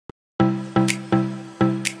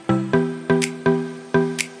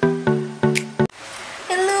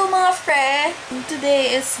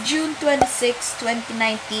today is June 26,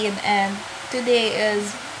 2019 and today is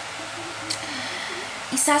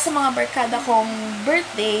isa sa mga barkada kong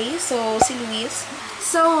birthday, so si Louise.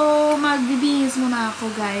 So, magbibihis muna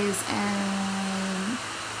ako guys and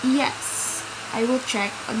yes, I will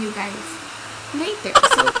check on you guys later.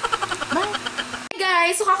 So, bye! Hey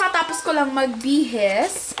guys, so kakatapos ko lang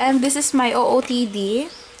magbihis and this is my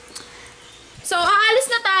OOTD. So, aalis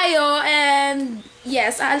na tayo and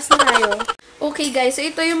yes, aalis na tayo. Okay guys, so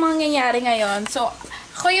ito yung mangyayari ngayon. So,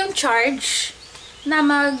 ako yung charge na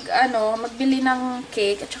magbili ng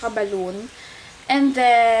cake at saka balloon. And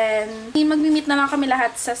then, mag-meet na lang kami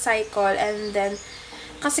lahat sa cycle. And then,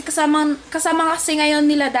 kasi kasama kasi ngayon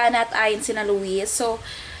nila Dana at Ayn, sina Louise. So,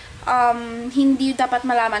 hindi dapat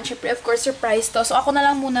malaman. Syempre, of course, surprise to. So, ako na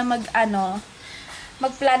lang muna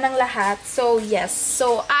magplan ng lahat. So, yes.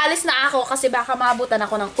 So, aalis na ako kasi baka maabutan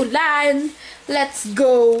ako ng ulan. Let's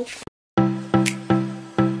go!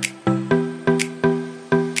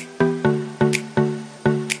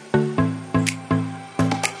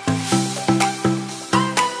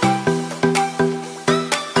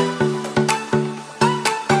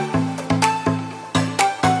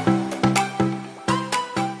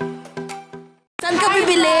 Saan ka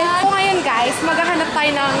bibili? Ngayon guys, maghahanap tayo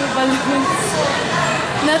ng balloons.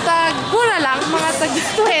 Natag, mura lang, mga tag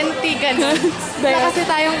 20, ganun. Wala kasi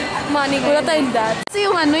tayong money. Wala tayong that. Kasi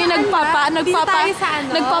yung yung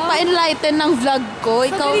nagpapa-enlighten ng vlog ko.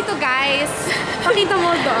 So, dito guys, pakita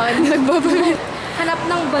mo doon. Hanap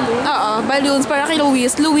ng balloons. Oo, balloons para kay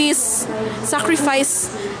Louise. Louise,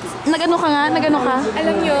 sacrifice. Nagano ka nga? Nagano ka?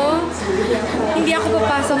 Alam nyo, hindi ako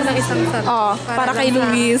papasok ng isang set. Oo, para kay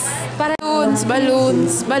Louise.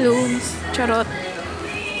 Balloons. Charot.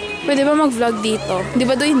 Pwede ba mag-vlog dito? Di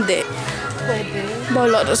ba doon hindi? Pwede.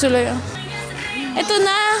 Bahala na sila yan. Ito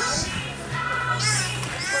na!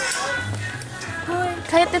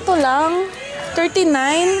 Kahit ito lang.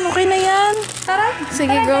 39. Okay na yan. Tara.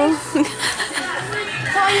 Sige, go.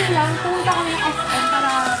 So, ayun lang. Pumunta kami ng SM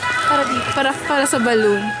para dito. Para sa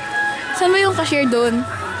balloon. Saan ba yung cashier doon?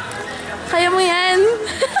 Kaya mo yan.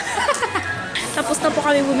 Tapos na po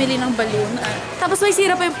kami bumili ng balloon. Tapos may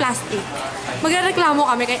sira pa yung plastic. Magreklamo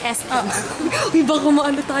kami kay SM. Uy, baka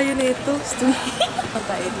maano tayo nito.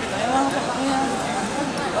 Patay dito.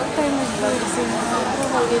 Huwag tayo mag-vlog kasi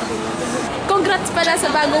congrats pala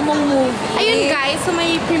sa bago mong movie. Ayun guys, so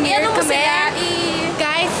may premiere Ano mo kami. sila?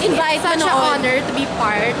 Guys, invite it's such an honor to be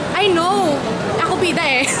part. I know! Ako bida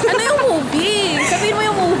eh. Ano yung movie? Sabihin mo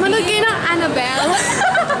yung movie. Manood kayo ng Annabelle.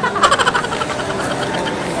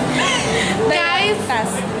 Guys,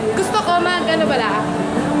 gusto ko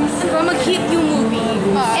mag-hit yung movie.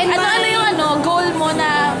 And ano yung goal mo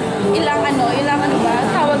na ilang ba?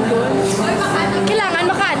 Tawag doon? Kailangan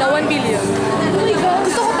maka 1 billion. Oh my God.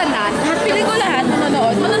 Gusto ko tanan. Pili ko lahat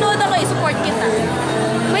manonood. Manonood ako, i-support kita.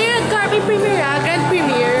 May Garby premiere grand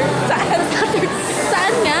premiere. Saan?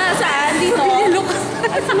 Saan nga? Saan? Dito?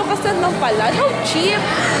 Ay, sa Lukasan lang pala. How cheap?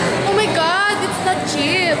 Oh my God, it's not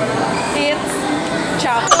cheap. It's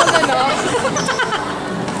chop.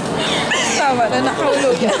 Tama na,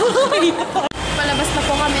 nakahulog yan. Palabas na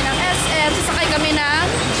po kami ng SM. Sasakay kami ng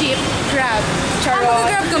jeep, grab. Charot.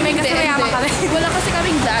 Grab kami kasi mayaman kami. Wala kasi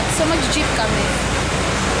kaming that, so mag-jeep kami.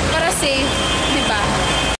 Para safe, di ba?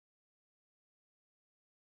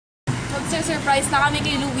 Mag-surprise na kami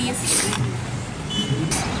kay Louise.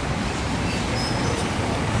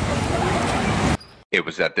 It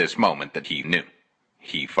was at this moment that he knew.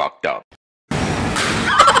 He fucked up.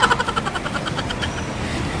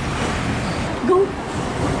 Go!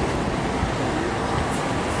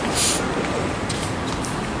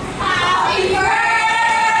 Happy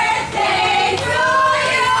birthday to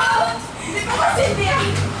you! Di ba kasi niya?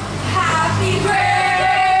 Happy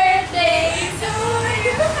birthday to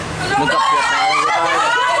you! Wala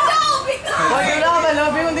ka ba?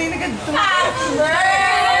 Labi mo din nagkadto. Happy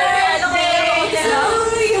birthday to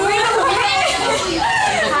you! Happy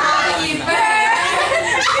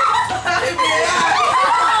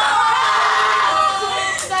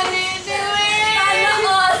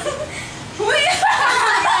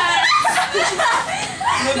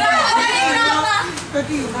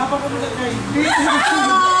Kati, napaka mo na kayo.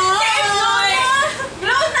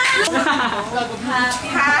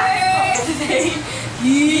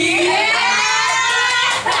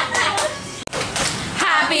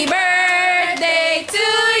 Happy birthday to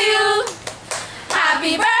you.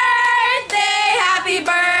 Happy birthday, happy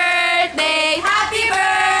birthday, happy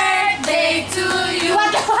birthday to you.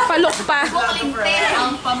 Palok pa.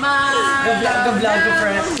 Ang pamay. Gablag ko,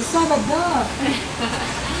 friend.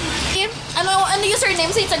 Ano username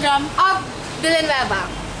sa Instagram? Villanueva.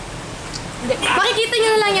 Makikita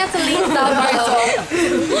nyo lang yan sa link down below.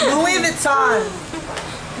 Louis Vuitton.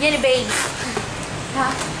 Yan, babe. Ha?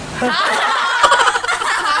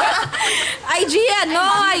 IG yan, no?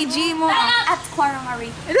 IG mo. At Quara Marie.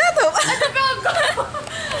 Ito.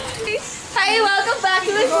 Hi, welcome back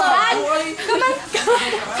to my vlog. Come on.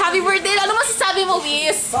 Happy birthday. Ano masasabi mo,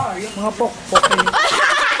 Wiz? Mga pok-pok.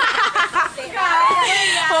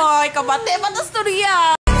 Hoy, kabate. Ba't ang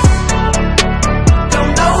storya?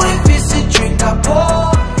 Don't know if it's a drink I pour.